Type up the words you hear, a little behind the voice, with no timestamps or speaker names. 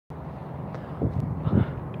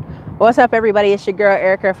What's up, everybody? It's your girl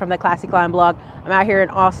Ericka from the Classic Line blog. I'm out here in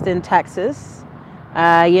Austin, Texas.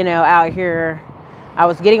 Out here, I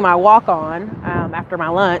was getting my walk on after my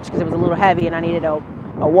lunch because it was a little heavy and I needed a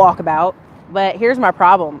walkabout. But here's my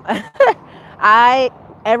problem.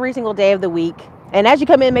 Every single day of the week, and as you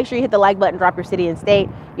come in, make sure you hit the like button, drop your city and state.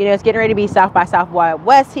 It's getting ready to be South by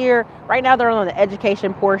Southwest here. Right now, they're on the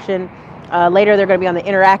education portion. Later, they're going to be on the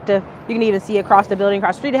interactive. You can even see across the building,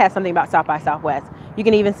 across the street, it has something about South by Southwest. You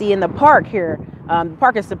can even see in the park here. The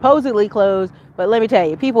park is supposedly closed, but let me tell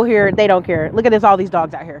you, people here, they don't care. Look at this, all these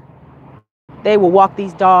dogs out here. They will walk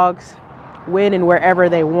these dogs when and wherever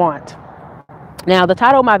they want. Now, the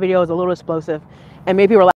title of my video is a little explosive, and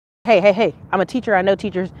maybe people are like, hey, I'm a teacher, I know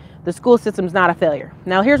teachers. The school system's not a failure.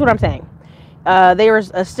 Now, here's what I'm saying. There was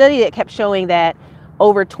a study that kept showing that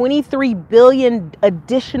over $23 billion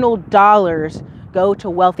additional dollars go to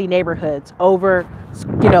wealthy neighborhoods over,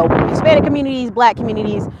 Hispanic communities, Black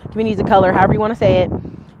communities, communities of color, however you want to say it.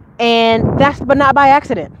 And but not by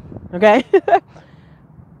accident, okay?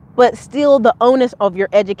 But still, the onus of your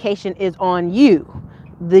education is on you.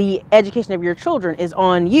 The education of your children is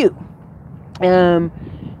on you. Now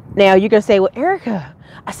you're gonna say, well, Ericka,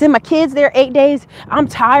 I send my kids there 8 days. I'm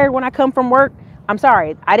tired when I come from work. I'm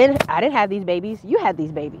sorry, I didn't have these babies. You had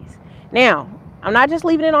these babies. Now, I'm not just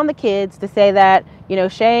leaving it on the kids to say that,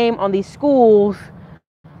 shame on these schools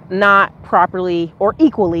not properly or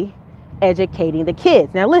equally educating the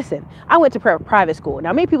kids. Now, listen, I went to private school.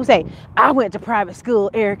 Now, many people say, I went to private school,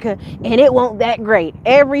 Ericka, and it won't that great.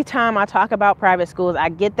 Every time I talk about private schools, I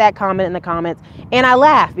get that comment in the comments, and I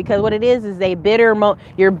laugh because what it is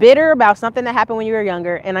you're bitter about something that happened when you were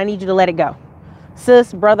younger, and I need you to let it go.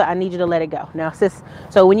 Sis, brother, I need you to let it go. Now, sis,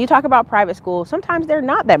 so when you talk about private schools, sometimes they're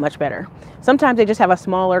not that much better. Sometimes they just have a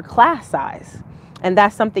smaller class size. And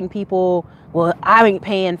that's something people, well, I ain't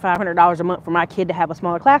paying $500 a month for my kid to have a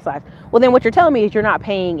smaller class size. Well, then what you're telling me is you're not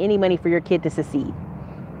paying any money for your kid to succeed.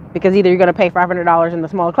 Because either you're going to pay $500 in the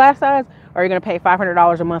smaller class size or you're going to pay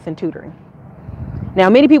 $500 a month in tutoring. Now,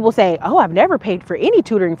 many people say, oh, I've never paid for any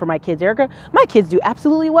tutoring for my kids, Ericka. My kids do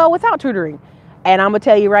absolutely well without tutoring. And I'm going to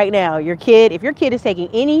tell you right now, if your kid is taking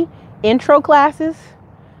any intro classes,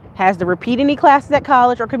 has to repeat any classes at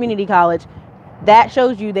college or community college, that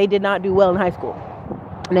shows you they did not do well in high school.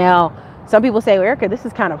 Now, some people say, well, Ericka, this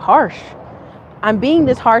is kind of harsh. I'm being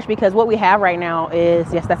this harsh because what we have right now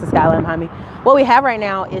is, yes, that's the skyline behind me. What we have right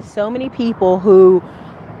now is so many people who,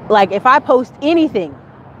 like, if I post anything,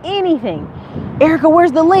 Ericka,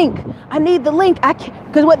 where's the link? I need the link.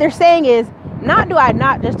 Because what they're saying is, do I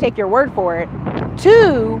not just take your word for it?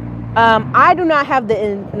 Two, I do not have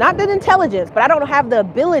not the intelligence, but I don't have the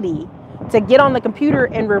ability to get on the computer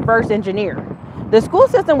and reverse engineer. The school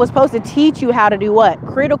system was supposed to teach you how to do what?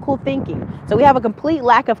 Critical thinking. So we have a complete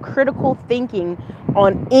lack of critical thinking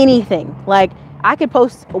on anything. Like, I just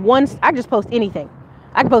post anything.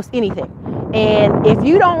 I can post anything. And if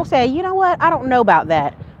you don't say, you know what, I don't know about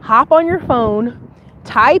that, hop on your phone,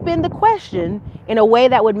 type in the question in a way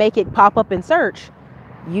that would make it pop up in search,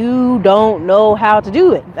 you don't know how to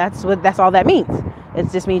do it. That's all that means.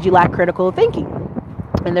 It just means you lack critical thinking.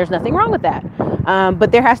 And there's nothing wrong with that.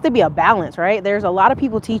 But there has to be a balance, right? There's a lot of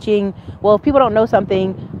people teaching, well, if people don't know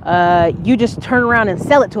something, you just turn around and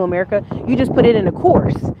sell it to them, Ericka. You just put it in a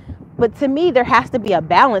course. But to me, there has to be a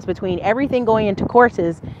balance between everything going into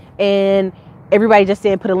courses and everybody just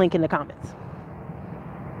saying, put a link in the comments.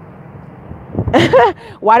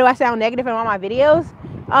 Why do I sound negative in all my videos?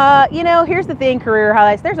 Here's the thing, career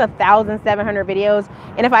highlights. There's 1,700 videos.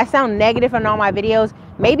 And if I sound negative in all my videos,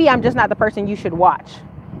 maybe I'm just not the person you should watch.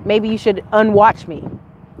 Maybe you should unwatch me.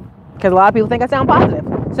 Because a lot of people think I sound positive.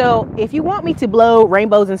 So if you want me to blow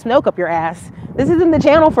rainbows and smoke up your ass, this isn't the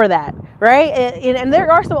channel for that, right? And there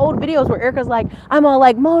are some old videos where Ericka's like, I'm all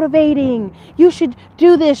like motivating. You should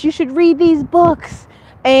do this. You should read these books.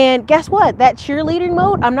 And guess what? That cheerleading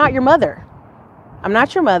mode, I'm not your mother. I'm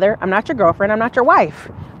not your mother. I'm not your girlfriend. I'm not your wife.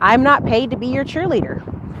 I'm not paid to be your cheerleader.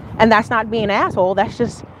 And that's not being an asshole. That's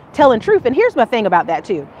just telling truth. And here's my thing about that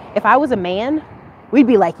too. If I was a man, we'd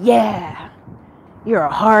be like, yeah, you're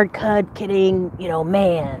a hard-kidding,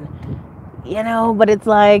 man. But it's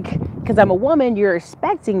like, because I'm a woman, you're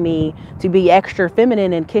expecting me to be extra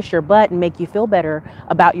feminine and kiss your butt and make you feel better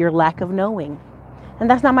about your lack of knowing. And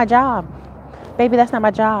that's not my job. Baby, that's not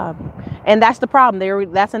my job. And that's the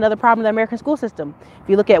problem. That's another problem in the American school system. If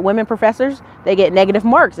you look at women professors, they get negative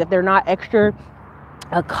marks if they're not extra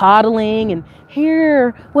coddling and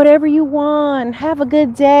here, whatever you want, have a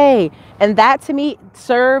good day. And that to me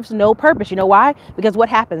serves no purpose. You know why? Because what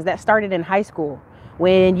happens? That started in high school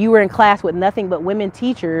when you were in class with nothing but women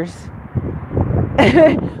teachers.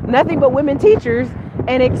 Nothing but women teachers.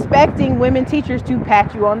 and expecting women teachers to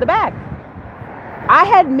pat you on the back. I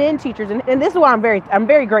had men teachers, and this is why I'm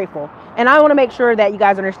very grateful. And I want to make sure that you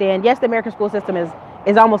guys understand, yes, the American school system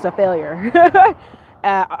is almost a failure.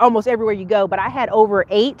 Almost everywhere you go. But I had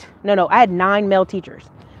I had 9 male teachers,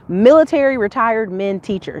 military retired men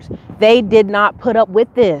teachers. They did not put up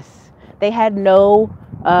with this. They had they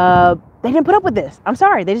didn't put up with this. I'm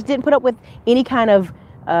sorry. They just didn't put up with any kind of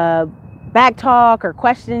back talk or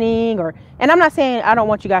questioning and I'm not saying I don't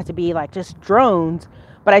want you guys to be like just drones,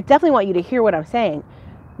 but I definitely want you to hear what I'm saying.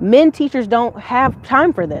 Men teachers don't have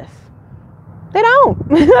time for this. They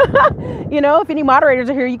don't. You know, if any moderators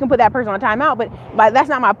are here, you can put that person on timeout, but that's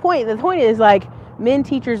not my point. The point is, like, men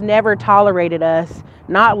teachers never tolerated us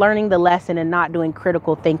not learning the lesson and not doing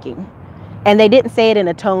critical thinking. And they didn't say it in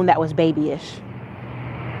a tone that was babyish.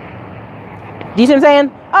 Do you see what I'm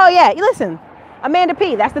saying? Oh yeah, listen, Amanda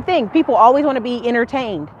P, that's the thing. People always want to be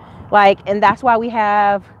entertained. Like, and that's why we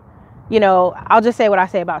have, you know, I'll just say what I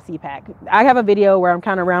say about CPAC. I have a video where I'm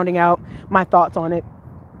kind of rounding out my thoughts on it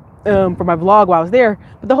for my vlog while I was there.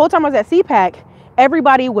 But the whole time I was at CPAC,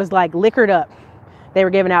 everybody was like liquored up. They were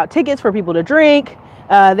giving out tickets for people to drink.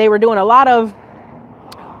 They were giving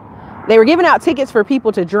out tickets for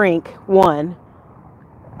people to drink, 1.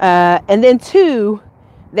 And then 2,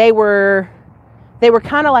 they were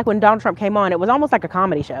kind of like when Donald Trump came on, it was almost like a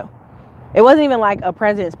comedy show. It wasn't even like a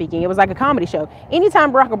president speaking. It was like a comedy show.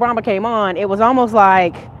 Anytime Barack Obama came on, it was almost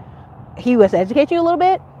like he was educating you a little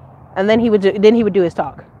bit, and then he would do his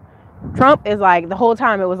talk. Trump is like, the whole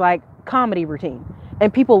time it was like comedy routine.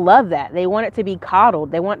 And people love that. They want it to be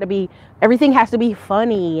coddled. They want to be, everything has to be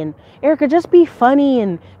funny. And Ericka, just be funny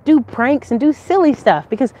and do pranks and do silly stuff,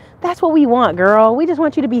 because that's what we want, girl. We just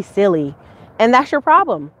want you to be silly. And that's your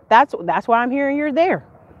problem. That's why I'm here and you're there.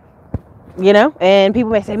 You know, and people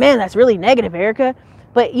may say, man, that's really negative, Ericka.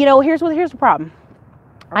 But you know, here's the problem.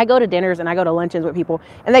 I go to dinners and I go to luncheons with people,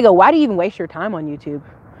 and they go, why do you even waste your time on YouTube?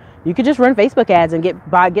 You could just run Facebook ads and get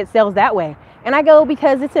sales that way. And I go,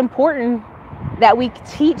 because it's important that we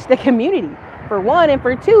teach the community, for 1, and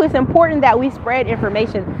for 2, it's important that we spread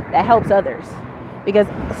information that helps others. Because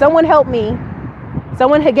someone helped me,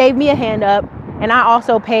 someone gave me a hand up, and I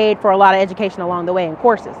also paid for a lot of education along the way in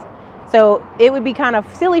courses. So it would be kind of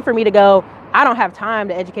silly for me to go, I don't have time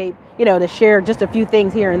to educate, you know, to share just a few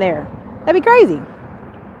things here and there. That'd be crazy.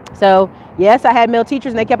 So yes, I had male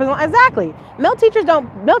teachers, and they kept us on. Exactly. Male teachers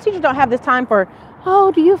don't have this time for,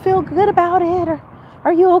 oh, do you feel good about it? Or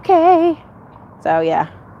are you okay? So yeah,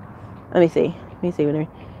 let me see.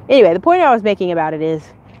 Anyway, the point I was making about it is,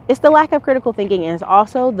 it's the lack of critical thinking, and it's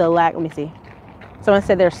also the lack, let me see. Someone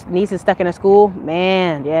said their niece is stuck in a school.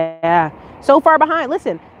 Man, yeah. So far behind.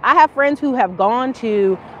 Listen, I have friends who have gone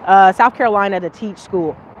to South Carolina to teach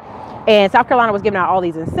school. And South Carolina was giving out all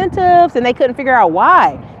these incentives, and they couldn't figure out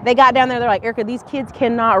why. They got down there, they're like, Ericka, these kids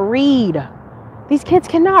cannot read. These kids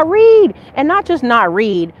cannot read. And not just not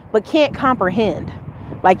read, but can't comprehend.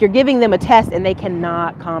 Like, you're giving them a test and they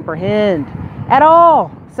cannot comprehend at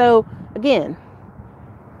all. So again,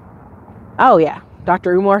 oh yeah,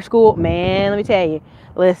 Dr. Umar school, man, let me tell you,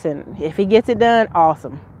 listen, if he gets it done,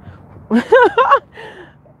 awesome.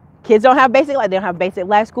 Kids don't have basic life. They don't have basic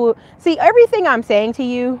life school. See, everything I'm saying to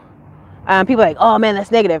you, people are like, oh man,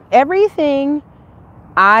 that's negative. Everything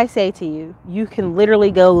I say to you, you can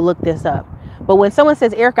literally go look this up. But when someone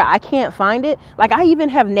says, Ericka, I can't find it, like, I even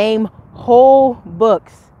have named whole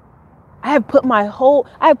books. I have put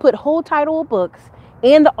whole title of books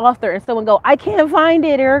and the author, and someone go, I can't find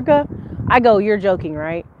it, Ericka. I go, you're joking,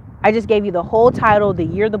 right? I just gave you the whole title, the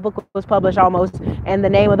year the book was published almost, and the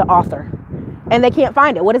name of the author. And they can't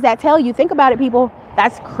find it. What does that tell you? Think about it, people.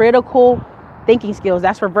 That's critical thinking skills.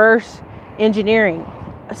 That's reverse engineering.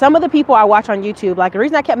 Some of the people I watch on YouTube, like the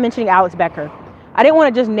reason I kept mentioning Alex Becker, I didn't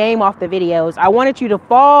want to just name off the videos. I wanted you to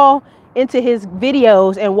fall into his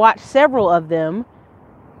videos and watch several of them,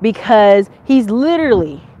 because he's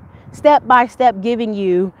literally step by step giving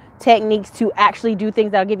you techniques to actually do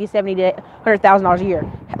things that'll give you $70,000 to $100,000 a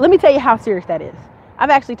year. Let me tell you how serious that is. I've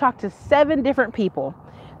actually talked to 7 different people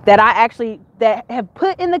that have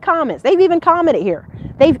put in the comments. They've even commented here.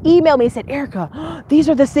 They've emailed me and said, Ericka, these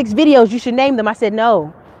are the 6 videos. You should name them. I said,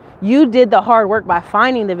 no, you did the hard work by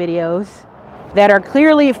finding the videos that are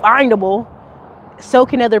clearly findable. So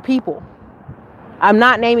can other people. I'm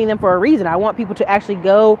not naming them for a reason. I want people to actually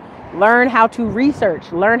go learn how to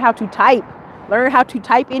research, learn how to type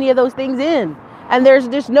any of those things in. And there's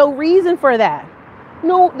just no reason for that.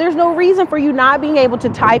 No, there's no reason for you not being able to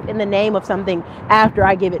type in the name of something after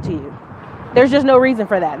I give it to you. There's just no reason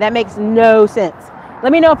for that. That makes no sense.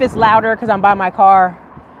 Let me know if it's louder, because I'm by my car.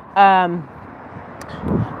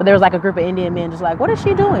 But there was like a group of Indian men just like, what is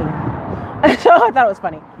she doing? So I thought it was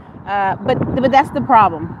funny. But that's the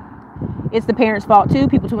problem. It's the parents' fault too.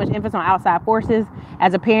 People too much emphasis on outside forces.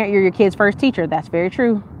 As a parent, you're your kid's first teacher. That's very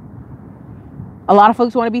true. A lot of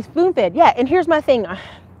folks want to be spoon-fed. Yeah, and here's my thing.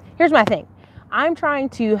 I'm trying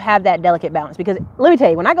to have that delicate balance, because let me tell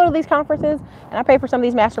you, when I go to these conferences and I pay for some of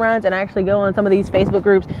these masterminds and I actually go on some of these Facebook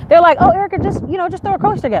groups, they're like, oh, Ericka, just throw a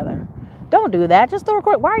course together. Don't do that. Just throw a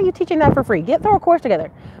course. Why are you teaching that for free? Throw a course together.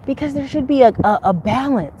 Because there should be a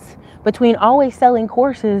balance between always selling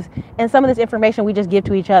courses and some of this information we just give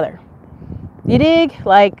to each other. You dig?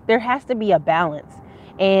 Like, there has to be a balance.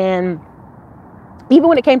 And even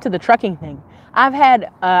when it came to the trucking thing, I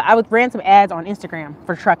ran some ads on Instagram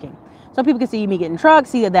for trucking. So people can see me getting trucks,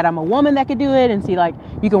 see that I'm a woman that could do it, and see like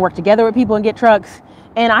you can work together with people and get trucks.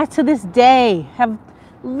 And I, to this day, have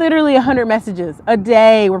literally 100 messages a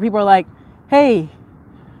day where people are like, hey,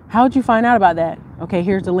 how'd you find out about that? Okay,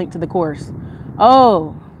 here's the link to the course.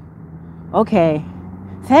 Oh, okay,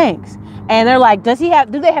 thanks. And they're like, do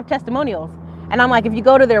they have testimonials? And I'm like, if you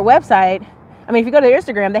go to their website, if you go to their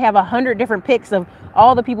Instagram, they have 100 different pics of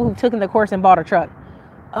all the people who took in the course and bought a truck.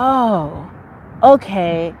 Oh,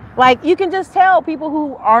 okay. Like, you can just tell people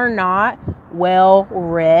who are not well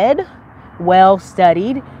read, well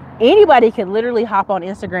studied. Anybody can literally hop on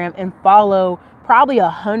Instagram and follow probably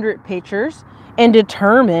 100 pictures and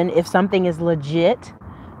determine if something is legit,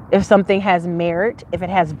 if something has merit, if it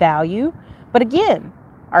has value. But again,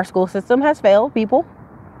 our school system has failed people,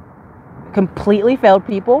 completely failed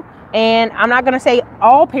people. And I'm not going to say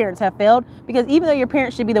all parents have failed, because even though your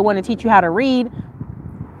parents should be the one to teach you how to read,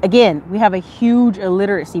 again, we have a huge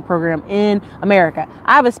illiteracy program in America.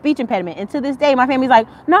 I have a speech impediment, and to this day, my family's like,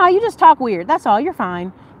 no, you just talk weird. That's all. You're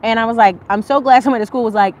fine. And I was like, I'm so glad someone at school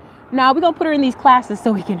was like, no, we're going to put her in these classes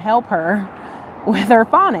so we can help her with her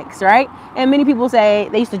phonics, right? And many people say,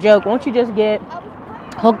 they used to joke, won't you just get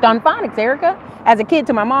hooked on phonics, Ericka? As a kid,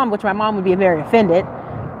 to my mom, which my mom would be very offended.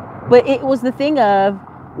 But it was the thing of,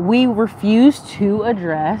 we refuse to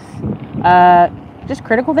address just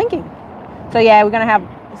critical thinking. So yeah, we're gonna have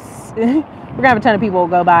a ton of people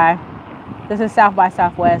go by. This is South by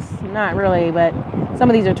Southwest. Not really, but some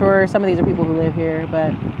of these are tourists, some of these are people who live here,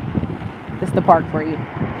 but this is the park for you.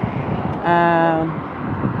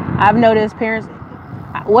 I've noticed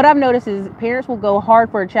is parents will go hard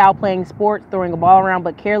for a child playing sports, throwing a ball around,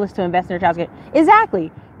 but careless to invest in their child's game. Exactly.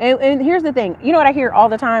 And here's the thing. You know what I hear all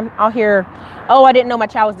the time? I'll hear, oh, I didn't know my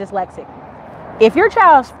child was dyslexic. If your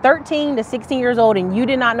child's 13 to 16 years old and you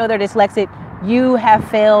did not know they're dyslexic, you have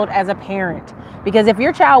failed as a parent. Because if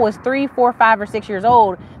your child was 3, 4, 5, or 6 years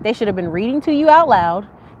old, they should have been reading to you out loud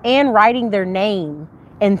and writing their name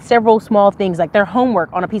and several small things like their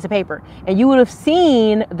homework on a piece of paper. And you would have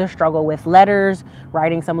seen the struggle with letters,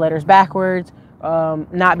 writing some letters backwards,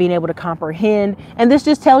 not being able to comprehend. And this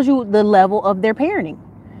just tells you the level of their parenting.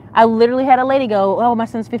 I literally had a lady go, oh, my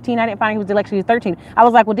son's 15. I didn't find he was dyslexic. He was 13. I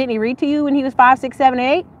was like, well, didn't he read to you when he was 5, 6, 7,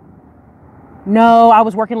 8? No, I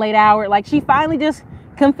was working late hours. Like, she finally just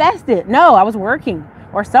confessed it. No, I was working,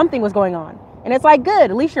 or something was going on. And it's like,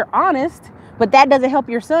 good, at least you're honest. But that doesn't help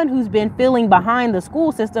your son, who's been feeling behind the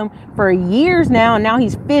school system for years now. And now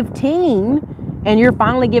he's 15 and you're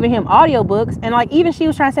finally giving him audiobooks. And like, even she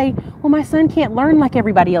was trying to say, well, my son can't learn like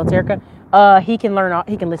everybody else, Ericka. He can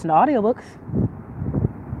listen to audiobooks.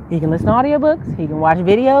 He can listen to audiobooks. He can watch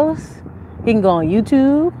videos. He can go on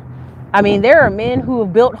YouTube. I mean, there are men who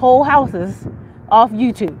have built whole houses off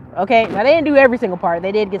YouTube. Okay. Now, they didn't do every single part.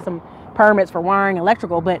 They did get some permits for wiring,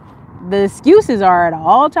 electrical, but the excuses are at an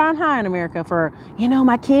all-time high in America for,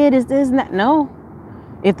 my kid is this and that. No.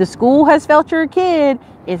 If the school has failed your kid,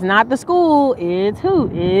 it's not the school. It's who?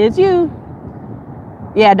 It's you.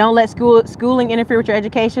 Yeah. Don't let schooling interfere with your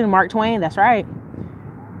education. Mark Twain. That's right.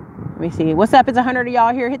 Let me see. What's up? It's 100 of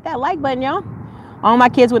y'all here. Hit that like button, y'all. All my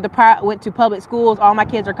kids went to public schools. All my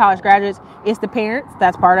kids are college graduates. It's the parents.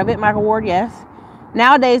 That's part of it. Michael Ward, yes.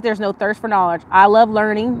 Nowadays, there's no thirst for knowledge. I love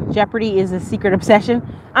learning. Jeopardy is a secret obsession.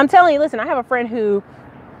 I'm telling you, listen, I have a friend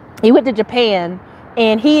he went to Japan,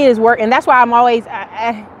 and he is working. And that's why I'm always,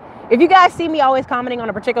 if you guys see me always commenting on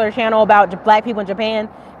a particular channel about black people in Japan,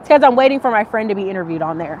 it's because I'm waiting for my friend to be interviewed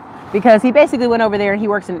on there. Because he basically went over there and he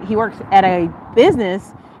works at a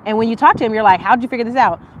business. And when you talk to him, you're like, how'd you figure this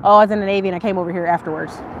out? Oh, I was in the Navy and I came over here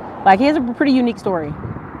afterwards. Like, he has a pretty unique story.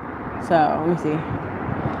 So, let me see.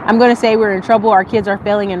 I'm going to say we're in trouble. Our kids are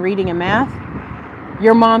failing in reading and math.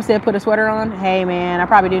 Your mom said put a sweater on. Hey, man, I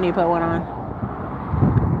probably do need to put one on.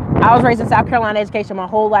 I was raised in South Carolina education my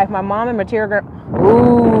whole life. My mom and material girl.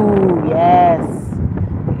 Ooh, yes.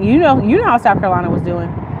 You know how South Carolina was doing.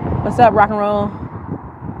 What's up, rock and roll?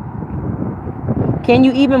 Can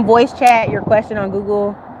you even voice chat your question on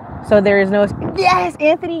Google? So there is no... Yes,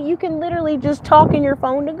 Anthony, you can literally just talk in your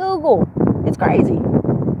phone to Google. It's crazy.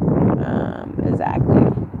 Exactly.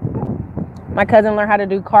 My cousin learned how to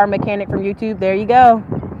do car mechanic from YouTube. There you go.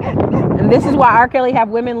 And this is why R. Kelly have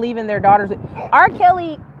women leaving their daughters. R.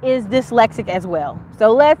 Kelly is dyslexic as well.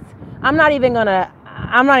 So I'm not even gonna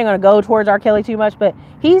go towards R. Kelly too much, but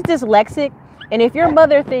he's dyslexic. And if your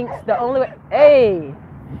mother thinks the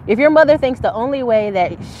only way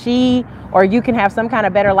that she or you can have some kind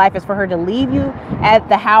of better life is for her to leave you at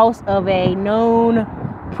the house of a known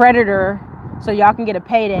predator so y'all can get a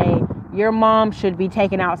payday, your mom should be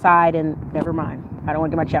taken outside and never mind. I don't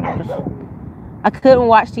want to get my channel. I couldn't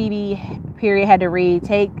watch TV, period, had to read.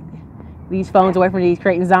 Take these phones away from these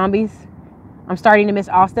creating zombies. I'm starting to miss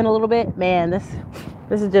Austin a little bit. Man, this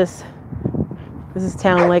is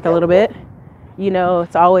Town Lake a little bit. You know,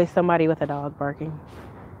 it's always somebody with a dog barking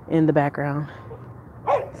in the background.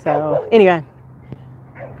 So anyway,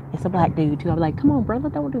 it's a black dude too. I'm like, come on, brother,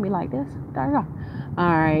 don't do me like this. All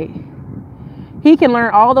right. He can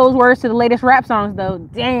learn all those words to the latest rap songs though.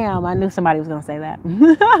 Damn, I knew somebody was gonna say that.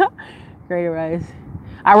 Great advice.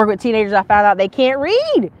 I work with teenagers. I found out they can't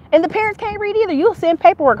read, and the parents can't read either. You'll send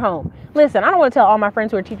paperwork home. Listen, I don't want to tell all my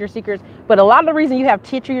friends who are teacher seekers, but a lot of the reason you have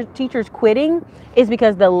teachers quitting is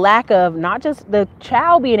because the lack of not just the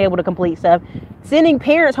child being able to complete stuff, sending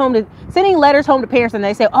letters home to parents, and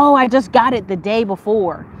they say, "Oh, I just got it the day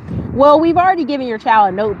before." Well, we've already given your child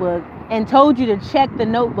a notebook and told you to check the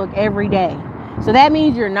notebook every day. So that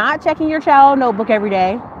means you're not checking your child's notebook every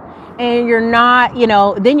day, and you're not,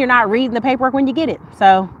 then you're not reading the paperwork when you get it.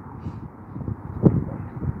 So.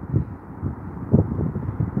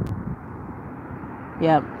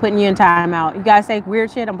 Yeah, putting you in timeout. You guys say weird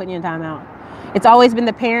shit, I'm putting you in timeout. It's always been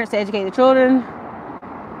the parents to educate the children.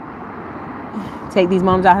 Take these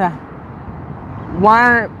moms outside. Why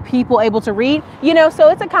aren't people able to read? So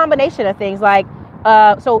it's a combination of things. Like,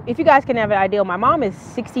 so if you guys can have an idea, my mom is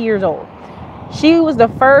 60 years old. She was the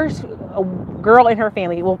first girl in her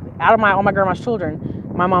family. Well, out of all my grandma's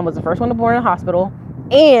children, my mom was the first one to born in a hospital,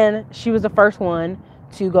 and she was the first one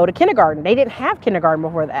to go to kindergarten. They didn't have kindergarten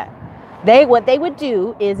before that. What they would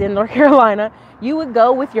do is in North Carolina, you would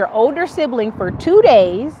go with your older sibling for 2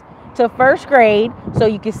 days to first grade so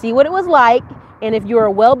you could see what it was like. And if you were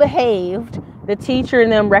well behaved, the teacher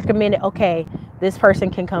and them recommended, okay, this person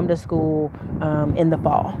can come to school in the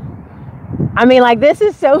fall. I mean, like, this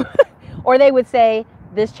is so, or they would say,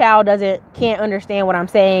 this child can't understand what I'm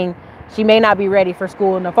saying. She may not be ready for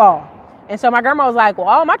school in the fall. And so my grandma was like, well,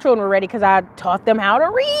 all my children were ready because I taught them how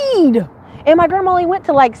to read. And my grandma only went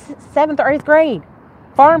to like 7th or 8th grade.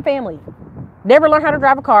 Farm family. Never learned how to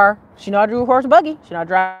drive a car. She knew how to do a horse and buggy. She knew how to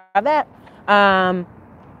drive that.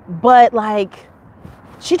 But like,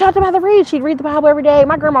 she taught them how to read. She'd read the Bible every day.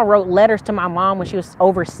 My grandma wrote letters to my mom when she was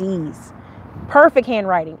overseas. Perfect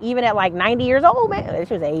handwriting. Even at like 90 years old, man.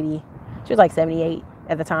 She was 80. She was like 78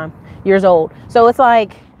 at the time. Years old. So it's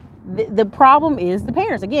like, the problem is the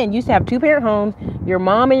parents. Again, you used to have 2-parent homes. Your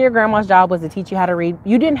mom and your grandma's job was to teach you how to read.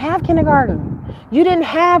 You didn't have kindergarten. You didn't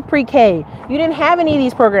have pre-K. You didn't have any of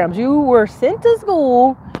these programs. You were sent to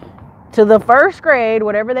school to the first grade,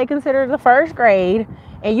 whatever they consider the first grade,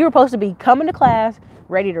 and you were supposed to be coming to class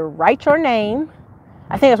ready to write your name.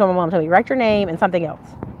 I think that's what my mom told me. Write your name and something else.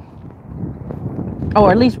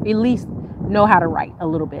 Or at least know how to write a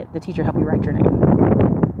little bit. The teacher helped you write your name.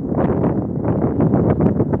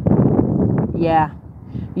 Yeah.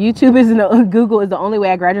 Google is the only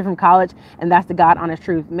way I graduated from college, and that's the God honest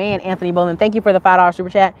truth. Man, Anthony Boland, thank you for the $5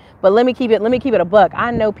 super chat. But let me keep it a buck.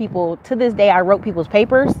 I know people to this day. I wrote people's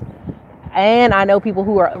papers, and I know people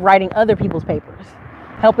who are writing other people's papers,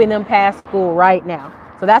 helping them pass school right now.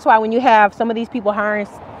 So that's why when you have some of these people hiring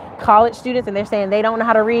college students and they're saying they don't know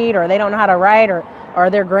how to read or they don't know how to write or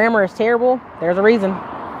their grammar is terrible, there's a reason.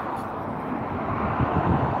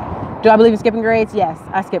 Do I believe in skipping grades? Yes,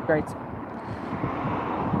 I skip grades.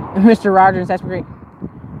 Mr. Rogers, that's great.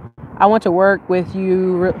 I want to work with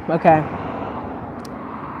you. Okay.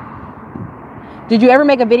 Did you ever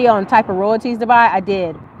make a video on type of royalties to buy? I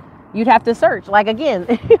did. You'd have to search. Like, again,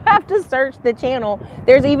 you have to search the channel.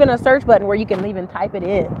 There's even a search button where you can even type it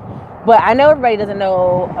in. But I know everybody doesn't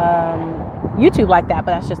know YouTube like that,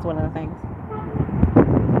 but that's just one of the things.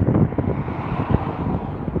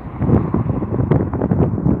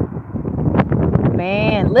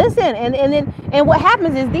 Man, listen, and what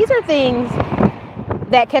happens is these are things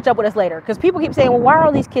that catch up with us later, because people keep saying, well, why are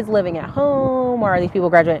all these kids living at home? Why are these people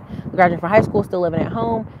graduating from high school still living at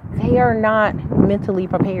home? They are not mentally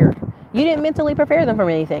prepared. You didn't mentally prepare them for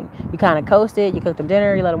anything. You kind of coasted, you cooked them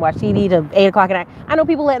dinner, you let them watch TV to 8 o'clock at night. I know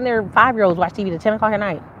people letting their 5-year-olds watch TV to 10 o'clock at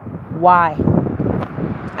night. Why?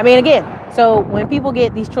 I mean, again, so when people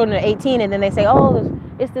get these children at 18 and then they say, oh,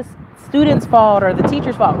 it's the student's fault or the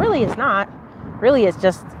teacher's fault. Really, it's not. Really, it's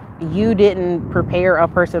just you didn't prepare a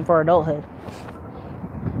person for adulthood.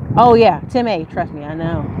 Oh, yeah, Tim A, trust me, I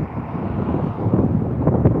know.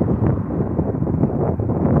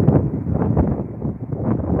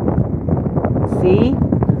 See?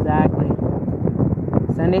 Exactly.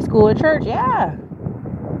 Sunday school at church, yeah.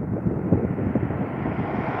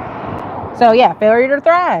 So, yeah, failure to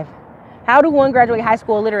thrive. How do one graduate high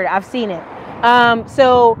school illiterate? I've seen it.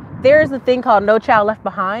 So there's a thing called No Child Left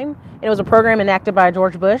Behind. It was a program enacted by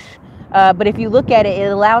George Bush. But if you look at it,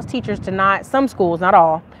 it allows teachers to not, some schools, not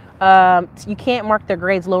all, you can't mark their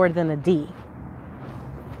grades lower than a D.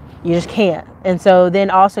 You just can't. And so then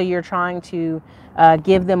also you're trying to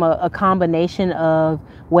give them a combination of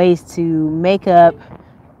ways to make up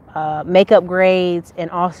grades and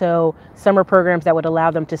also summer programs that would allow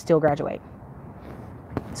them to still graduate.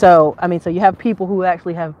 So, I mean, so you have people who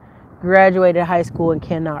actually have graduated high school and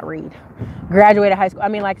cannot read. Graduated high school. I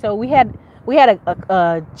mean, like, so we had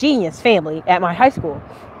a genius family at my high school.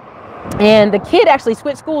 And the kid actually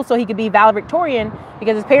switched schools so he could be valedictorian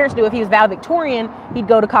because his parents knew if he was valedictorian, he'd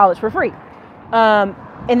go to college for free.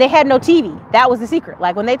 And they had no TV. That was the secret.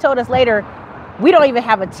 Like when they told us later, we don't even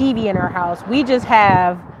have a TV in our house. We just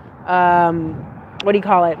have, what do you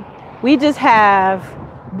call it? We just have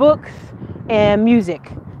books and music.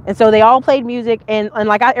 And so they all played music and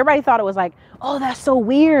like everybody thought it was like, oh, that's so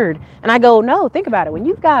weird. And I go, no, think about it. When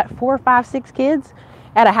you've got 4, 5, 6 kids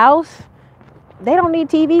at a house, they don't need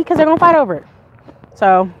TV because they're going to fight over it.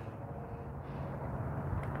 So,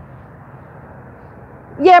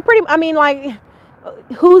 yeah, I mean, like,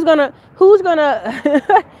 who's gonna,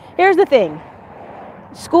 here's the thing.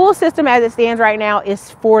 School system as it stands right now is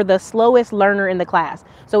for the slowest learner in the class.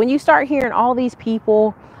 So when you start hearing all these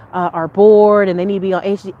people are bored and they need to be on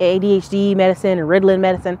ADHD medicine and Ritalin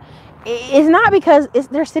medicine, it's not because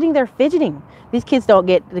they're sitting there fidgeting. These kids don't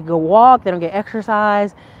get to go walk, they don't get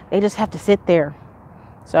exercise, they just have to sit there.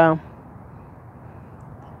 So,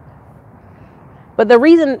 but the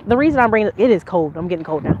reason I'm bringing it is cold. I'm getting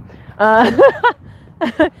cold now.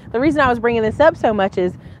 The reason I was bringing this up so much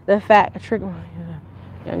is the fact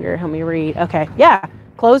younger help me read. Okay, yeah,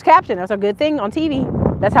 closed caption. That's a good thing on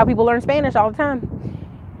TV. That's how people learn Spanish all the time.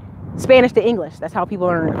 Spanish to English. That's how people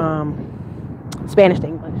learn Spanish to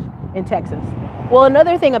English in Texas. Well,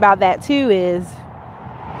 another thing about that too is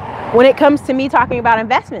when it comes to me talking about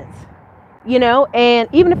investments, you know, and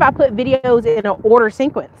even if I put videos in an order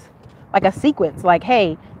sequence, like a sequence, like,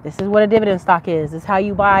 hey, this is what a dividend stock is. This is how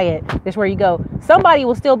you buy it. This is where you go. Somebody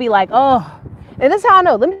will still be like, oh, and this is how I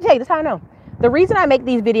know. Let me tell you, this is how I know. The reason I make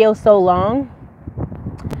these videos so long,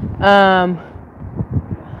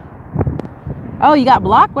 oh, you got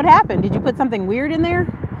blocked? What happened? Did you put something weird in there?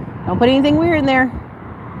 Don't put anything weird in there.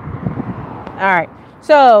 All right.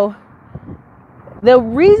 So the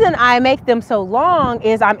reason I make them so long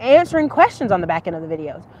is I'm answering questions on the back end of the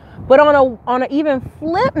videos. But on an even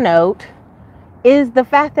flip note is the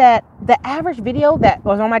fact that the average video that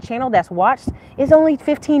was on my channel that's watched is only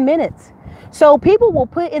 15 minutes. So people will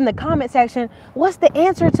put in the comment section, what's the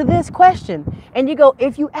answer to this question? And you go,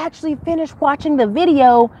 if you actually finish watching the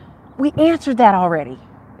video, we answered that already.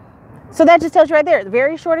 So that just tells you right there,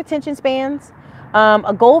 very short attention spans.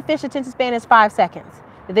 A goldfish attention span is 5 seconds.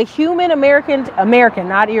 The human American,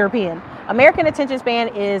 not European, American attention span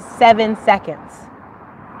is 7 seconds.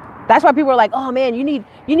 That's why people are like, oh man, you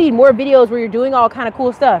need more videos where you're doing all kind of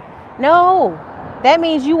cool stuff. No, that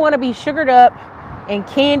means you want to be sugared up and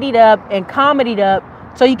candied up and comedied up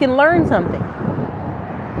so you can learn something.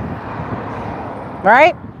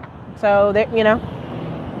 Right? So that, you know,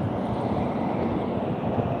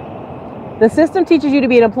 the system teaches you to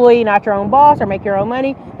be an employee, not your own boss, or make your own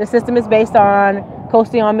money. The system is based on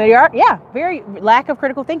coasting on mediocrity. Yeah, very lack of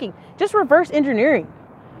critical thinking. Just reverse engineering.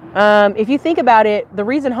 If you think about it, the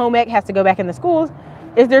reason home ec has to go back in the schools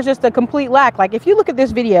is there's just a complete lack. Like if you look at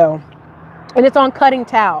this video and it's on cutting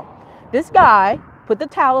towel, this guy put the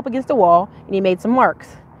towel up against the wall and he made some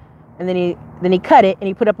marks, and then he cut it and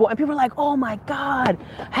he put up, and people are like, oh my God,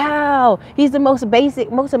 how? He's the most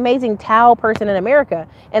basic, most amazing towel person in America.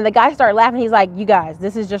 And the guy started laughing. He's like, you guys,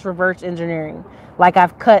 this is just reverse engineering. Like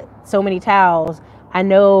I've cut so many towels. I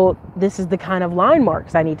know this is the kind of line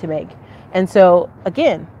marks I need to make. And so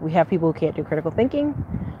again, we have people who can't do critical thinking.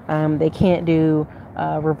 They can't do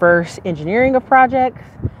reverse engineering of projects.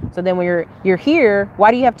 So then when you're here,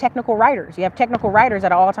 why do you have technical writers? You have technical writers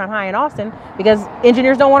at an all-time high in Austin because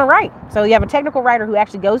engineers don't want to write. So you have a technical writer who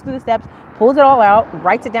actually goes through the steps, pulls it all out,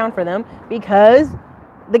 writes it down for them because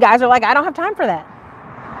the guys are like, I don't have time for that.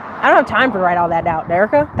 I don't have time to write all that out,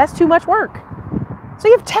 Ericka. That's too much work. So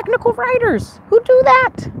you have technical writers who do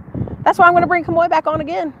that. That's why I'm going to bring Kamoy back on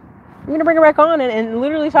again. I'm going to bring her back on and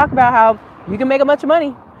literally talk about how you can make a bunch of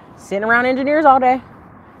money sitting around engineers all day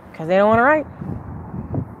because they don't want to write.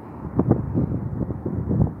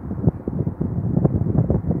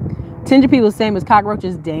 Ginger people the same as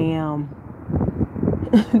cockroaches. Damn.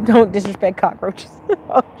 Don't disrespect cockroaches.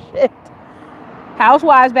 Oh, shit.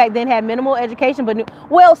 Housewives back then had minimal education, but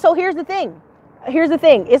well, so here's the thing.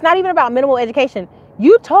 It's not even about minimal education.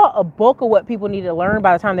 You taught a bulk of what people needed to learn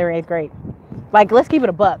by the time they were in 8th grade. Like, let's keep it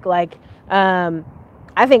a buck. Like, I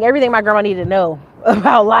think everything my grandma needed to know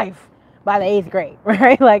about life by the 8th grade,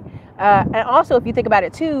 right? Like, and also, if you think about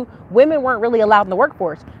it too, women weren't really allowed in the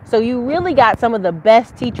workforce. So you really got some of the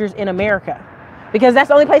best teachers in America because that's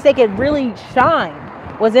the only place they could really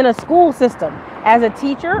shine was in a school system as a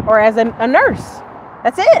teacher or as a nurse.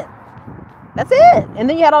 That's it. That's it. And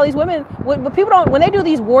then you had all these women. But people don't, when they do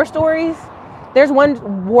these war stories, there's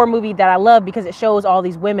one war movie that I love because it shows all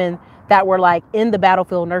these women that were like in the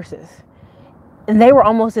battlefield nurses. And they were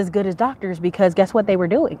almost as good as doctors because guess what they were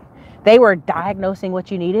doing? They were diagnosing what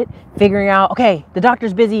you needed, figuring out, okay, the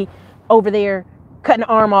doctor's busy over there cutting an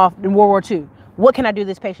arm off in World War II. What can I do to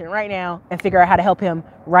this patient right now and figure out how to help him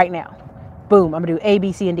right now? Boom, I'm gonna do A,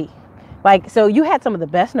 B, C, and D. Like, so you had some of the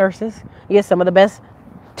best nurses, you had some of the best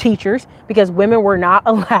teachers because women were not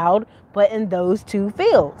allowed but in those two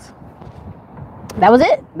fields. That was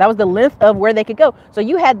it. That was the length of where they could go. So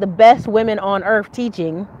you had the best women on earth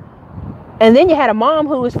teaching. And then you had a mom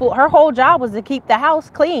who was full. Her whole job was to keep the house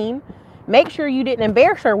clean. Make sure you didn't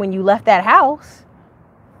embarrass her when you left that house.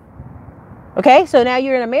 Okay, so now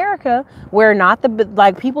you're in America where not the,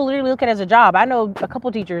 like, people literally look at it as a job. I know a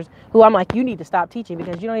couple teachers who I'm like, you need to stop teaching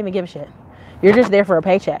because you don't even give a shit. You're just there for a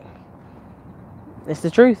paycheck. It's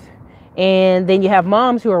the truth. And then you have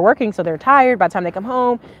moms who are working, so they're tired. By the time they come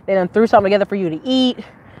home, they done threw something together for you to eat.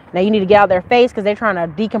 Now you need to get out their face because they're trying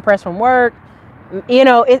to decompress from work. You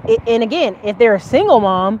know, and again, if they're a single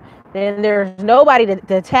mom, then there's nobody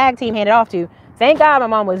to tag team hand it off to. Thank God my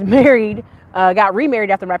mom was married, got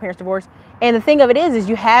remarried after my parents' divorce. And the thing of it is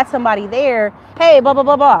you had somebody there. Hey, blah, blah,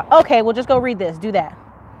 blah, blah. Okay, well, just go read this. Do that.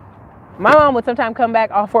 My mom would sometimes come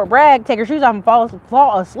back off Fort Bragg, take her shoes off and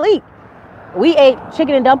fall asleep. We ate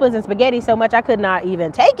chicken and dumplings and spaghetti so much I could not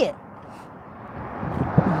even take it.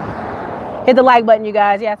 Hit the like button, you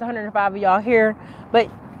guys. Yeah, it's 105 of y'all here. But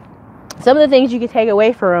some of the things you can take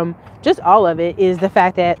away from just all of it is the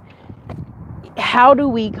fact that how do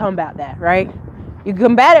we combat that, right? You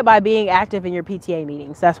combat it by being active in your PTA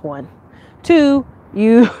meetings. That's one. Two,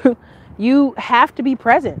 you have to be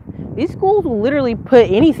present. These schools will literally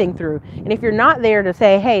put anything through. And if you're not there to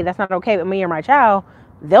say, hey, that's not okay with me or my child,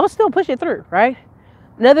 they'll still push it through, right?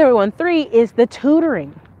 Another one, 3, is the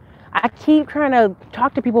tutoring. I keep trying to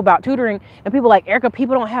talk to people about tutoring and people like, Ericka,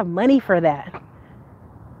 people don't have money for that.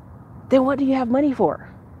 Then what do you have money for?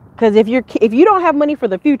 Because if you don't have money for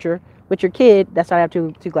the future with your kid, that's why I have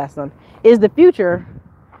two glasses on, is the future,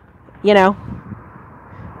 you know,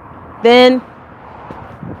 then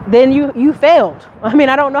you failed. I mean,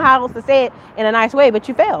 I don't know how else to say it in a nice way, but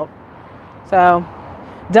you failed. So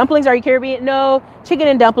dumplings, are you Caribbean? No. Chicken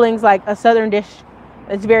and dumplings, like a southern dish.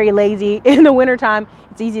 It's very lazy. In the wintertime,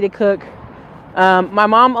 it's easy to cook. My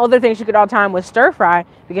mom, other thing she could all the time was stir fry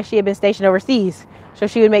because she had been stationed overseas. So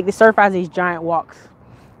she would make the stir fries these giant woks.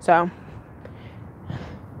 So,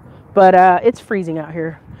 but it's freezing out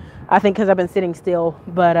here. I think because I've been sitting still.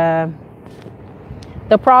 But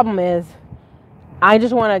the problem is, I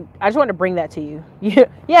just want to bring that to you.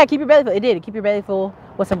 Yeah, keep your belly full. It did. Keep your belly full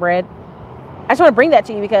with some bread. I just want to bring that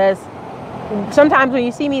to you because sometimes when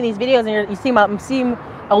you see me in these videos and you seem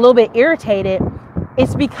a little bit irritated,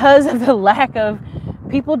 it's because of the lack of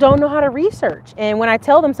people don't know how to research. And when I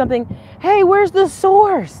tell them something, hey, where's the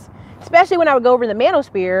source? Especially when I would go over the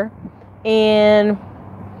manosphere, and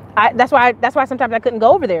that's why sometimes I couldn't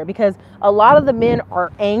go over there because a lot of the men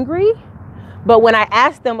are angry. But when I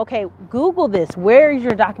ask them, okay, Google this, where is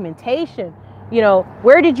your documentation? You know,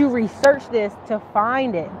 where did you research this to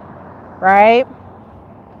find it? Right?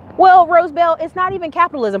 Well, Rosebell, it's not even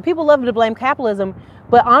capitalism. People love to blame capitalism.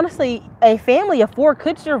 But honestly, a family of 4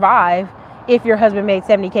 could survive if your husband made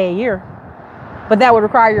 $70K a year. But that would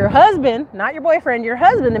require your husband, not your boyfriend, your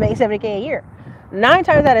husband to make $70K a year. 9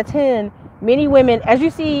 times out of 10, many women, as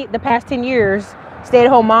you see the past 10 years,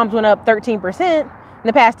 stay-at-home moms went up 13%. In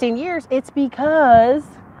the past 10 years, it's because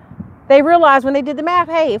They realized when they did the math,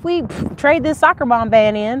 hey, if we trade this soccer mom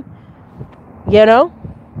ban in, you know,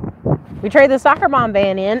 we trade the soccer mom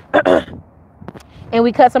ban in and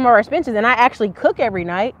we cut some of our expenses, and I actually cook every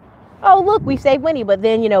night. Oh, look, we saved money. But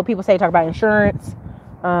then, you know, people talk about insurance.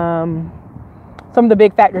 Some of the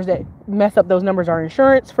big factors that mess up those numbers are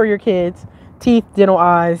insurance for your kids, teeth,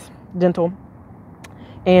 dental,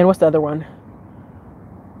 and what's the other one?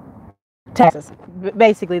 Taxes.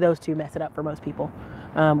 Basically, those two mess it up for most people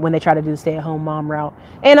when they try to do the stay-at-home mom route.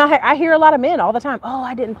 And I hear a lot of men all the time, oh,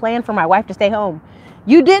 I didn't plan for my wife to stay home.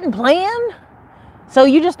 You didn't plan? So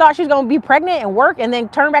you just thought she was going to be pregnant and work and then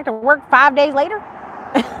turn back to work 5 days later?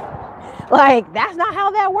 Like, that's not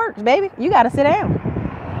how that works, baby. You got to sit down.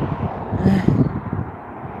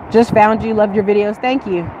 Just found you. Loved your videos. Thank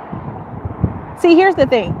you. See, here's the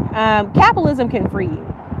thing. Capitalism can free you.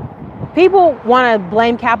 People want to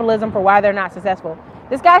blame capitalism for why they're not successful.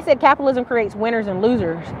 This guy said capitalism creates winners and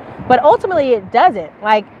losers, but ultimately it doesn't.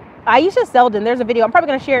 Like, Aisha Selden, there's a video. I'm probably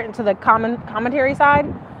going to share it into the commentary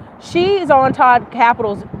side. She's on Todd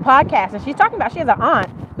Capital's podcast, and she's talking about she has an aunt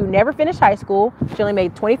who never finished high school. She only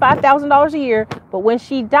made $25,000 a year, but when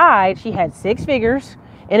she died, she had 6 figures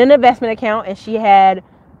in an investment account, and she had,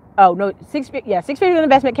 six figures in an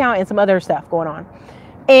investment account and some other stuff going on.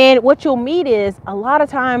 And what you'll meet is a lot of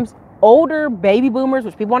times older baby boomers,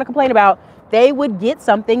 which people want to complain about, they would get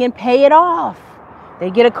something and pay it off.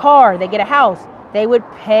 They get a car, they get a house, they would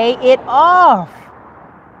pay it off.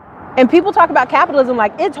 And people talk about capitalism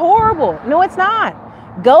like it's horrible. No, it's not.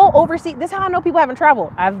 Go overseas. This is how I know people haven't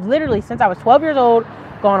traveled. I've literally, since I was 12 years old,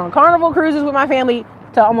 gone on Carnival cruises with my family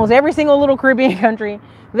to almost every single little Caribbean country.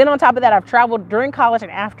 Then on top of that, I've traveled during college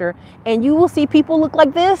and after, and you will see people look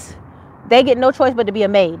like this. They get no choice but to be a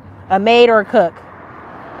maid or a cook.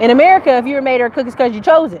 In America, if you're a maid or a cook, it's because you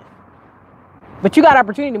chose it. But you got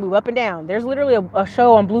opportunity to move up and down. There's literally a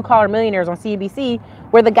show on Blue Collar Millionaires on CNBC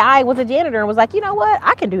where the guy was a janitor and was like, you know what?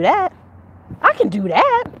 I can do that. I can do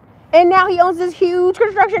that. And now he owns this huge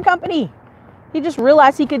construction company. He just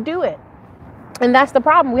realized he could do it. And that's the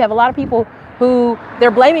problem. We have a lot of people who they're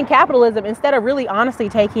blaming capitalism instead of really honestly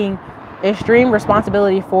taking extreme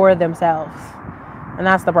responsibility for themselves. And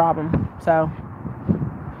that's the problem. So,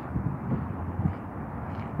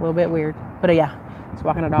 a little bit weird. But yeah, it's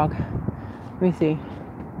walking a dog. Let me see.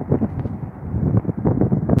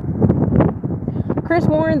 Chris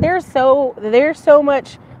Warren, there's so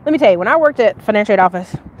much. Let me tell you, when I worked at financial aid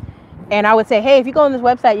office and I would say, hey, if you go on this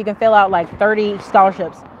website, you can fill out like 30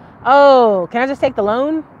 scholarships. Oh, can I just take the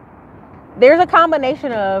loan? There's a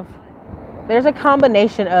combination of,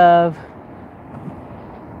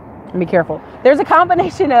 let me be careful. There's a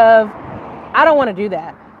combination of, I don't want to do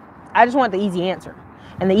that. I just want the easy answer.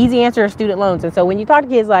 And the easy answer is student loans. And so when you talk to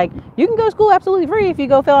kids like, you can go to school absolutely free if you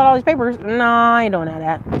go fill out all these papers. No, I ain't doing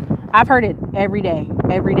that. I've heard it every day of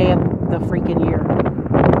the freaking year.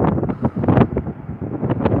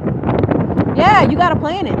 Yeah, you got to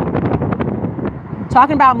plan it.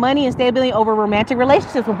 Talking about money and stability over romantic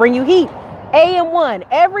relationships will bring you heat. AM1,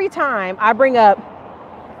 every time I bring up,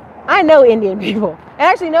 I know Indian people. I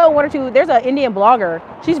actually know one or two. There's an Indian blogger.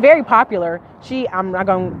 She's very popular. I don't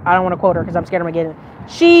want to quote her because I'm scared I'm going to get it.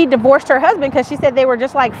 She divorced her husband because she said they were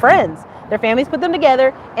just like friends. Their families put them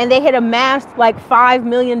together and they had amassed like $5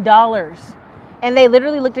 million. And they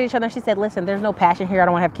literally looked at each other and she said, listen, there's no passion here. I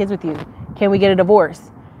don't want to have kids with you. Can we get a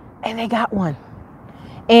divorce? And they got one.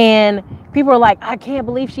 And people are like, I can't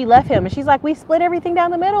believe she left him. And she's like, we split everything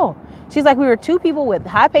down the middle. She's like, we were 2 people with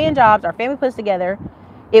high paying jobs. Our family put us together.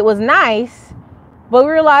 It was nice, but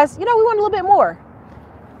we realized, we want a little bit more.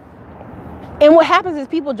 And what happens is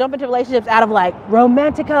people jump into relationships out of like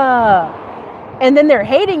romantica, and then they're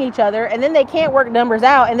hating each other, and then they can't work numbers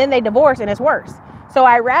out, and then they divorce, and it's worse. So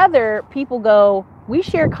I rather people go, we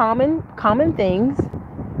share common things,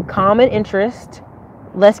 common interest.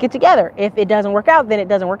 Let's get together. If it doesn't work out, then it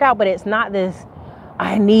doesn't work out. But it's not this,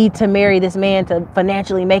 I need to marry this man to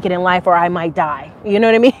financially make it in life or I might die. You know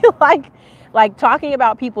what I mean? like talking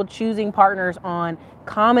about people choosing partners on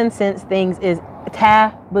common sense things is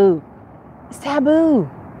taboo. It's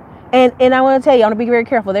taboo. And I want to tell you, I want to be very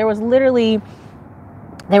careful. There was literally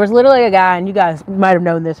a guy, and you guys might have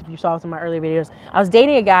known this if you saw some of my earlier videos. I was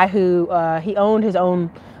dating a guy who he owned his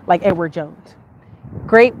own, like Edward Jones.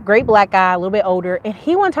 Great black guy, a little bit older. And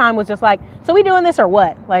he one time was just like, so we doing this or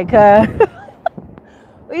what? Like,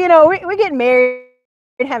 we getting married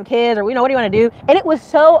and have kids, or what do you want to do? And it was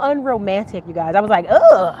so unromantic, you guys. I was like,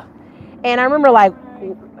 ugh. And I remember like,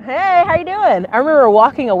 hey, how you doing? I remember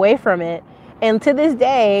walking away from it. And to this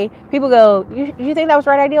day, people go, you think that was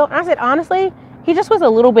the right idea? And I said, honestly, he just was a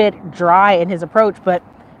little bit dry in his approach, but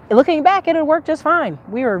looking back, it would work just fine.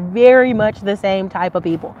 We were very much the same type of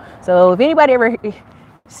people. So if anybody ever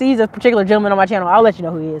sees a particular gentleman on my channel, I'll let you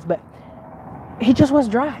know who he is. But he just was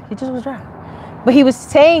dry. He just was dry. But he was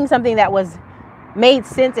saying something that made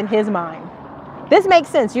sense in his mind. This makes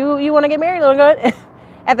sense. You want to get married? Good.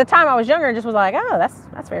 At the time I was younger and just was like, oh,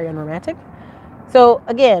 that's very unromantic. So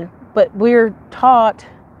again, but we're taught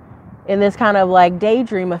in this kind of like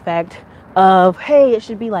daydream effect of, hey, it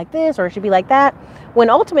should be like this or it should be like that. When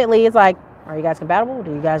ultimately it's like, are you guys compatible? Are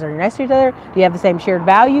you nice to each other? Do you have the same shared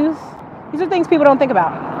values? These are things people don't think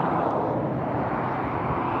about.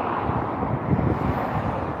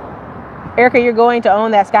 Ericka, you're going to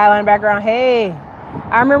own that skyline background. Hey,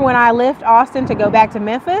 I remember when I left Austin to go back to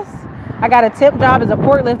Memphis, I got a tip job as a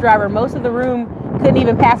forklift driver. Most of the room couldn't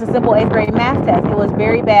even pass a simple 8th grade math test. It was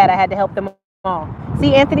very bad. I had to help them all.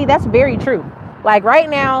 See, Anthony, that's very true. Like right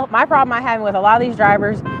now, my problem I'm having with a lot of these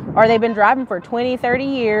drivers are they've been driving for 20, 30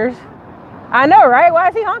 years. I know, right? Why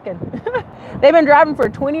is he honking? They've been driving for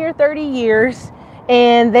 20 or 30 years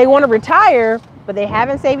and they want to retire, but they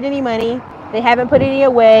haven't saved any money. They haven't put any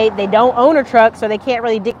away. They don't own a truck, so they can't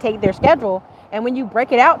really dictate their schedule. And when you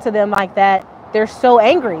break it out to them like that, they're so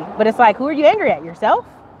angry. But it's like, who are you angry at? Yourself?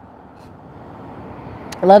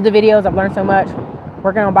 I love the videos. I've learned so much.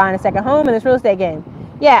 Working on buying a second home in this real estate game.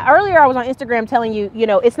 Yeah, earlier I was on Instagram telling you,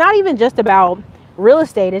 it's not even just about real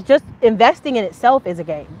estate. It's just investing in itself is a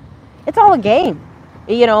game. It's all a game.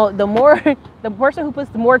 The person who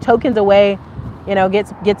puts the more tokens away,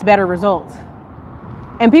 gets better results.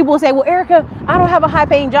 And people will say, well, Ericka, I don't have a high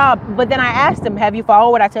paying job. But then I asked them, have you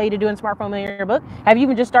followed what I tell you to do in Smartphone Millionaire book? Have you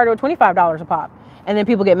even just started with $25 a pop? And then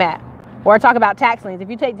people get mad. Or I talk about tax liens.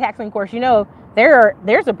 If you take tax lien course,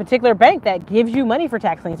 there's a particular bank that gives you money for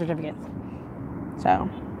tax lien certificates. So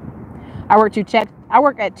I work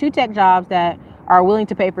at 2 tech jobs that are willing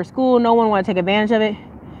to pay for school. No one want to take advantage of it.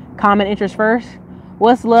 Common interest first.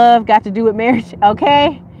 What's love got to do with marriage?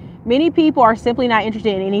 Okay. Many people are simply not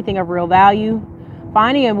interested in anything of real value.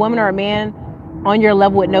 Finding a woman or a man on your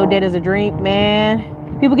level with no debt is a dream.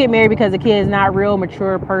 Man, people get married because the kid is not real,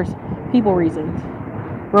 mature people reasons.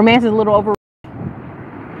 Romance is a little over.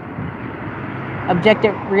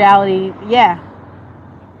 Objective reality, yeah.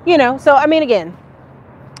 So I mean, again,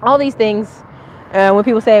 all these things, when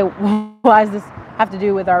people say, why does this have to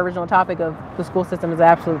do with our original topic of the school system is an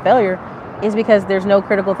absolute failure, is because there's no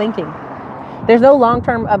critical thinking. There's no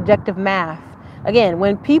long-term objective math. Again,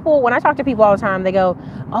 when I talk to people all the time, they go,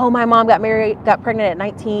 oh, my mom got pregnant at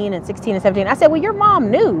 19 and 16 and 17. I said, well, your mom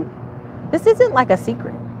knew. This isn't like a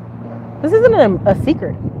secret. This isn't a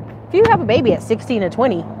secret. If you have a baby at 16 and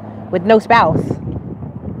 20 with no spouse,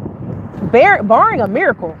 barring a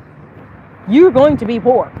miracle, you're going to be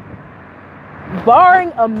poor.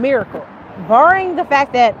 Barring a miracle. Barring the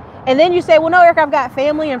fact that, and then you say, well, no, Ericka, I've got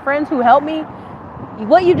family and friends who help me.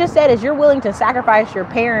 What you just said is you're willing to sacrifice your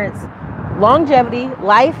parents' longevity,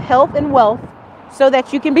 life, health, and wealth so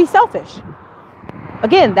that you can be selfish.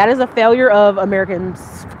 Again, that is a failure of American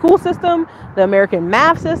school system, the American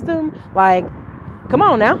math system. Like, come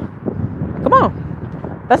on now. Come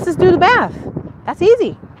on. Let's just do the math. That's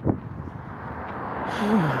easy.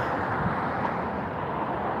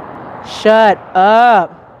 Shut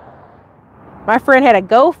up. My friend had a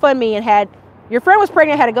GoFundMe and your friend was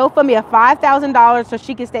pregnant, had a GoFundMe of $5,000 so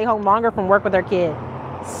she could stay home longer from work with her kid.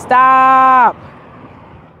 Stop.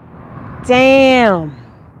 Damn.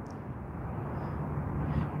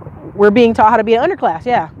 We're being taught how to be an underclass.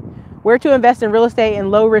 Yeah. Where to invest in real estate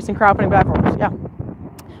and low risk and crowdfunding platforms. Yeah.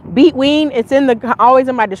 Beat Ween. It's always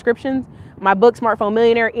in my descriptions. My book, Smartphone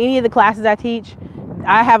Millionaire, any of the classes I teach.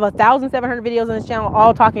 I have 1,700 videos on this channel,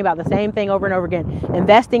 all talking about the same thing over and over again.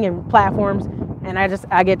 Investing in platforms. And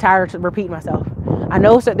I get tired of repeating myself. I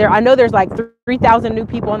know there's like 3,000 new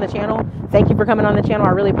people on the channel. Thank you for coming on the channel. I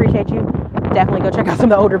really appreciate you. Definitely go check out some of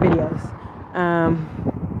the older videos.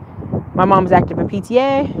 My mom's active in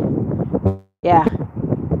PTA. Yeah.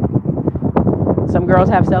 Some girls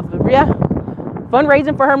have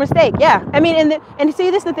fundraising for her mistake. Yeah. I mean, and see,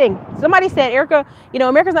 this is the thing. Somebody said, Ericka,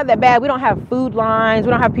 America's not that bad. We don't have food lines. We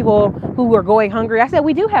don't have people who are going hungry. I said,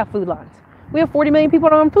 we do have food lines. We have 40 million people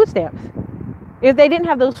on food stamps. If they didn't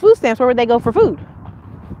have those food stamps, where would they go for food?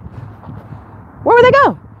 Where would they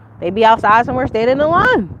go? They'd be outside somewhere, staying in the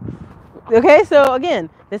line. Okay, so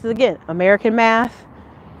this is American math,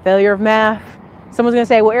 failure of math. Someone's going to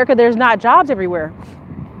say, well, Ericka, there's not jobs everywhere.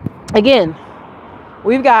 Again,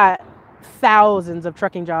 we've got thousands of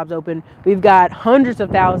trucking jobs open. We've got hundreds of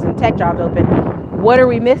thousands of tech jobs open. What are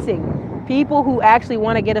we missing? People who actually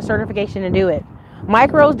want to get a certification and do it.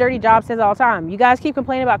 Mike Rowe's Dirty Job says all the time, you guys keep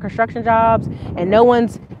complaining about construction jobs and no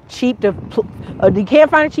one's you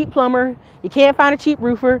can't find a cheap plumber. You can't find a cheap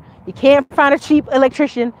roofer. You can't find a cheap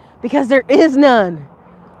electrician because there is none.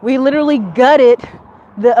 We literally gutted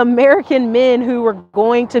the American men who were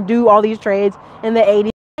going to do all these trades in the 80s,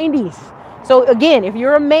 90s. So again, if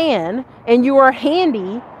you're a man and you are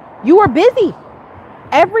handy, you are busy.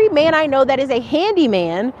 Every man I know that is a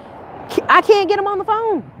handyman, I can't get him on the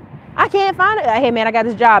phone. I can't find it. Hey man, I got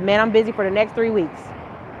this job, man. I'm busy for the next 3 weeks.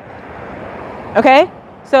 Okay?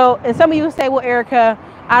 So, and some of you will say, well, Ericka,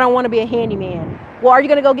 I don't want to be a handyman. Well, are you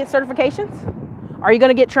going to go get certifications? Are you going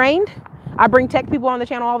to get trained? I bring tech people on the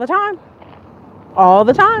channel all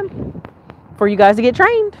the time for you guys to get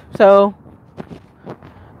trained. So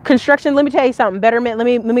construction, let me tell you something, betterment. Let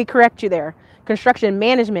me correct you there. Construction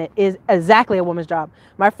management is exactly a woman's job.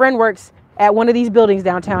 My friend works at one of these buildings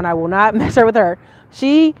downtown. I will not mess her with her.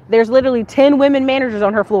 There's literally 10 women managers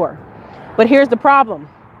on her floor. But here's the problem.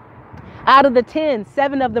 Out of the 10,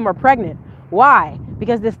 7 of them are pregnant. Why?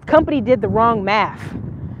 Because this company did the wrong math.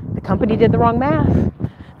 The company did the wrong math.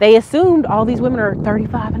 They assumed all these women are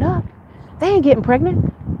 35 and up. They ain't getting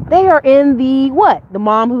pregnant. They are in the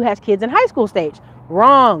mom who has kids in high school stage.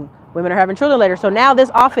 Wrong. Women are having children later. So now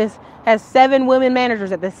this office has 7 women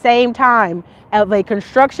managers at the same time of a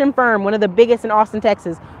construction firm, one of the biggest in Austin,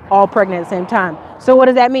 Texas, all pregnant at the same time. So what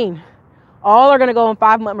does that mean? All are going to go on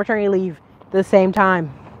 5-month maternity leave at the same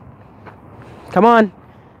time. Come on.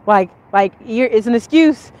 It's an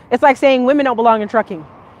excuse. It's like saying women don't belong in trucking.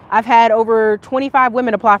 I've had over 25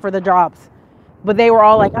 women apply for the jobs, but they were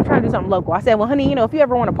all like, I'm trying to do something local. I said, well, honey, if you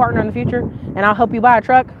ever want a partner in the future and I'll help you buy a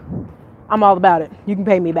truck, I'm all about it. You can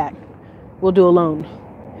pay me back. We'll do a loan.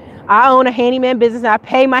 I own a handyman business and I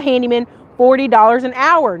pay my handyman $40 an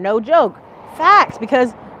hour. No joke. Facts.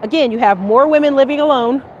 Because again, you have more women living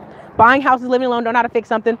alone, buying houses, living alone, don't know how to fix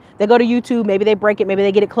something. They go to YouTube. Maybe they break it. Maybe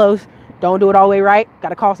they get it close. Don't do it all the way right. Got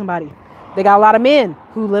to call somebody. They got a lot of men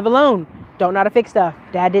who live alone. Don't know how to fix stuff.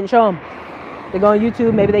 Dad didn't show them. They go on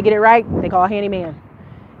YouTube. Maybe they get it right. They call a handyman.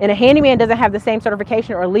 And a handyman doesn't have the same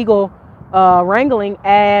certification or legal wrangling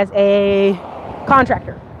as a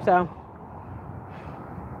contractor. So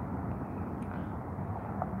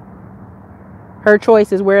her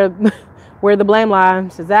choice is where the blame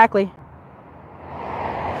lies. Exactly.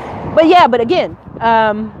 But again,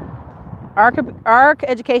 ARC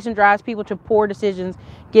education drives people to poor decisions.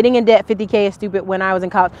 Getting in debt, $50K is stupid when I was in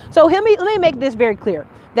college. So let me make this very clear.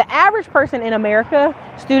 The average person in America,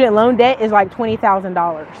 student loan debt is like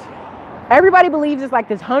 $20,000. Everybody believes it's like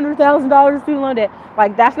this $100,000 student loan debt.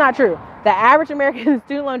 Like, that's not true. The average American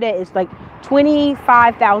student loan debt is like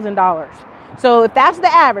 $25,000. So if that's the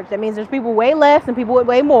average, that means there's people way less and people with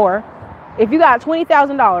way more. If you got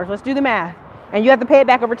 $20,000, let's do the math, and you have to pay it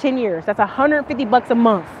back over 10 years, that's $150 a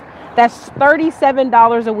month. That's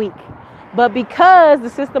 $37 a week. But because the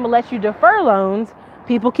system lets you defer loans,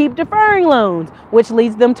 people keep deferring loans, which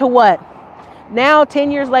leads them to what? Now,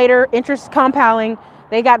 10 years later, interest compounding,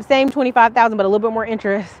 they got the same $25,000, but a little bit more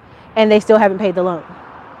interest, and they still haven't paid the loan.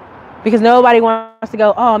 Because nobody wants to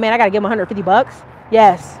go, oh man, I got to give them $150.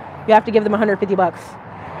 Yes, you have to give them $150. You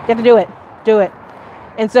have to do it. Do it.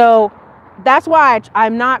 And so that's why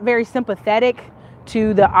I'm not very sympathetic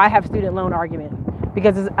to the I have student loan argument,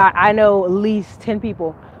 because I know at least 10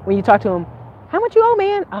 people, when you talk to them, how much you owe,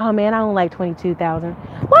 man? Oh man, I owe like $22,000.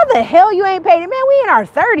 What the hell, you ain't paid it? Man, we in our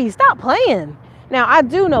 30s. Stop playing. Now, I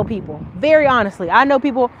do know people, very honestly. I know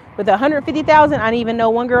people with $150,000. I even know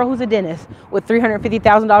one girl who's a dentist with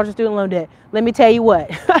 $350,000 of student loan debt. Let me tell you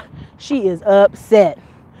what, she is upset.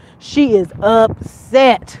 She is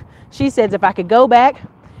upset. She says if I could go back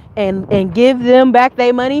and give them back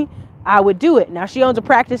their money, I would do it. Now, she owns a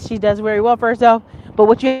practice. She does very well for herself. But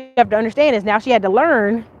what you have to understand is now she had to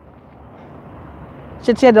learn.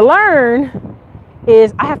 What she had to learn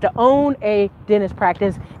is I have to own a dentist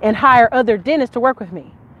practice and hire other dentists to work with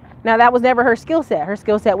me. Now, that was never her skill set. Her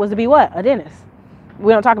skill set was to be what? A dentist.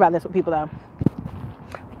 We don't talk about this with people, though.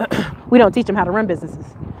 We don't teach them how to run businesses.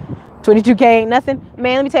 $22K ain't nothing.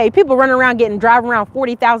 Man, let me tell you, people running around driving around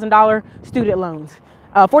 $40,000 student loans,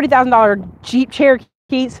 $40,000 Jeep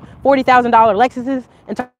Cherokees, $40,000 Lexuses,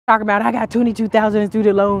 and talking about I got $22,000 in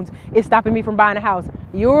student loans. It's stopping me from buying a house.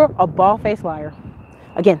 You're a bald-faced liar.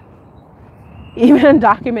 Again, even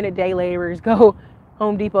undocumented day laborers go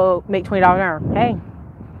Home Depot, make $20 an hour. Hey,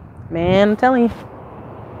 man, I'm telling you.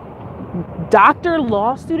 Doctor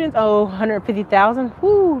law students owe $150,000.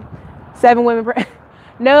 Whoo, 7 women.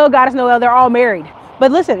 No, goddess, no, they're all married.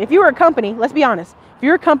 But listen, if you were a company, let's be honest. If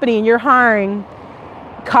you're a company and you're hiring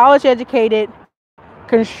college-educated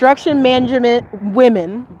construction management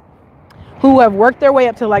women who have worked their way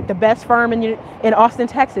up to like the best firm in Austin,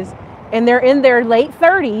 Texas, and they're in their late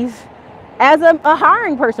 30s as a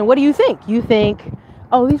hiring person. What do you think? You think,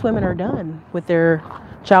 oh, these women are done with their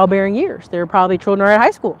childbearing years. They're probably children are at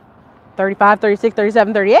high school. 35, 36,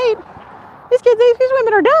 37, 38. These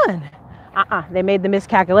women are done. They made the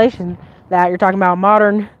miscalculation that you're talking about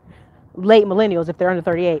modern late millennials, if they're under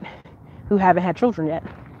 38, who haven't had children yet.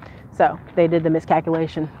 So they did the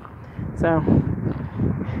miscalculation. So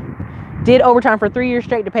did overtime for 3 years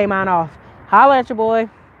straight to pay mine off. Holla at your boy.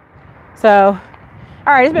 So,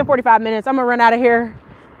 all right, it's been 45 minutes. I'm gonna run out of here,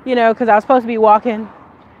 you know, because I was supposed to be walking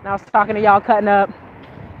and I was talking to y'all cutting up.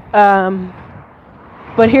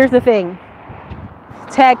 But here's the thing.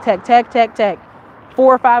 Tech.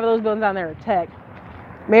 4 or 5 of those buildings down there are tech.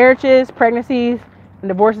 Marriages, pregnancies, and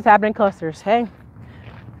divorces happen in clusters. Hey,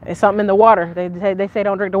 it's something in the water. They say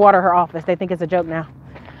don't drink the water at her office. They think it's a joke now.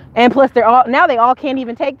 And plus, they all can't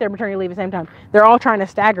even take their maternity leave at the same time. They're all trying to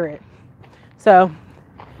stagger it. So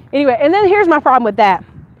anyway, and then here's my problem with that.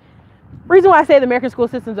 Reason why I say the American school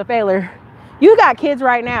system's a failure. You got kids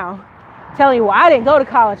right now telling you, well, I didn't go to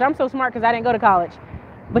college. I'm so smart because I didn't go to college.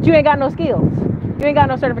 But you ain't got no skills. You ain't got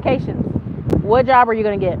no certifications. What job are you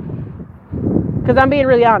going to get? Because I'm being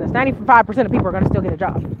really honest. 95% of people are going to still get a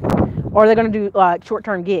job. Or they're going to do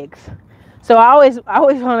short-term gigs. So I always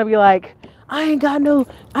want to be like, I ain't got no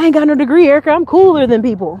degree, Ericka. I'm cooler than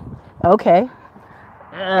people. Okay.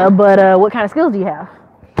 But what kind of skills do you have?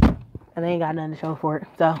 And they ain't got nothing to show for it.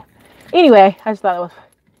 So anyway, I just thought that was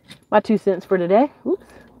my 2 cents for today. Oops.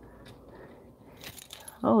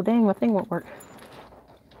 Oh, dang, my thing won't work.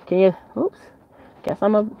 Can you? Oops. Guess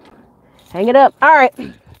I'm going to hang it up. All right.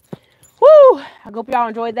 Woo! I hope y'all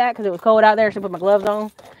enjoyed that because it was cold out there. I should put my gloves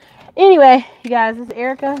on. Anyway, you guys, this is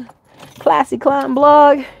Ericka. Classy Climb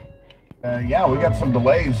Blog. Yeah, we got some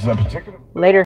delays, particularly. Later.